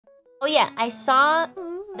Oh yeah, I saw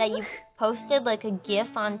that you posted like a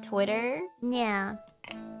GIF on Twitter. Yeah.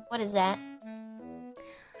 What is that?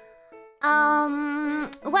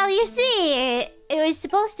 Well, you see, it was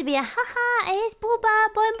supposed to be a haha, it's booba,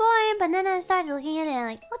 boing boing, but then I started looking at it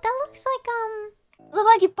like, oh, that looks like, Look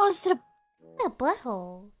like you posted a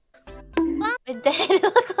butthole. It did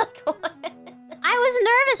look like one. I was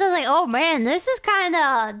nervous. I was like, oh man, this is kind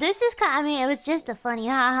of, I mean, it was just a funny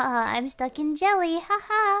haha, I'm stuck in jelly,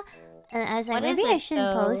 haha. And I was like, maybe I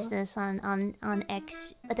shouldn't post this on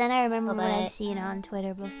X. But then I remember what I've seen on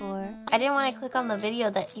Twitter before. I didn't want to click on the video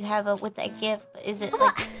that you have with that GIF. But is it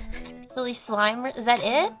like actually slime? Is that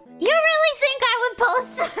it? You really think I would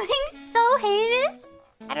post something so heinous?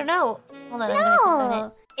 I don't know. Hold on, I'm gonna click on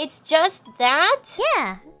it. It's just that?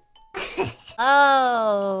 Yeah.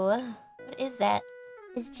 Oh. What is that?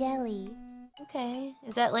 It's jelly. Okay.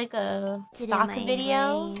 Is that like a stock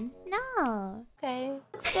video? No. Okay.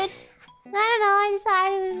 Looks good. I don't know, I just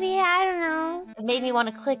thought it would be, I don't know. It made me want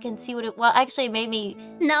to click and see what it... Well, actually, it made me...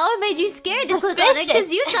 No, it made you scared to click on it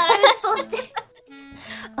because you thought I was supposed to...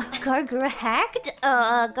 Gura hacked?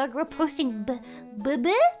 Gura posting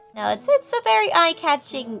b-b? No, it's a very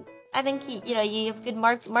eye-catching... I think, you know, you have good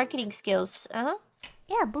marketing skills. Uh-huh.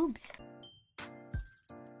 Yeah, boobs.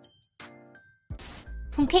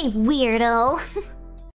 Okay, weirdo.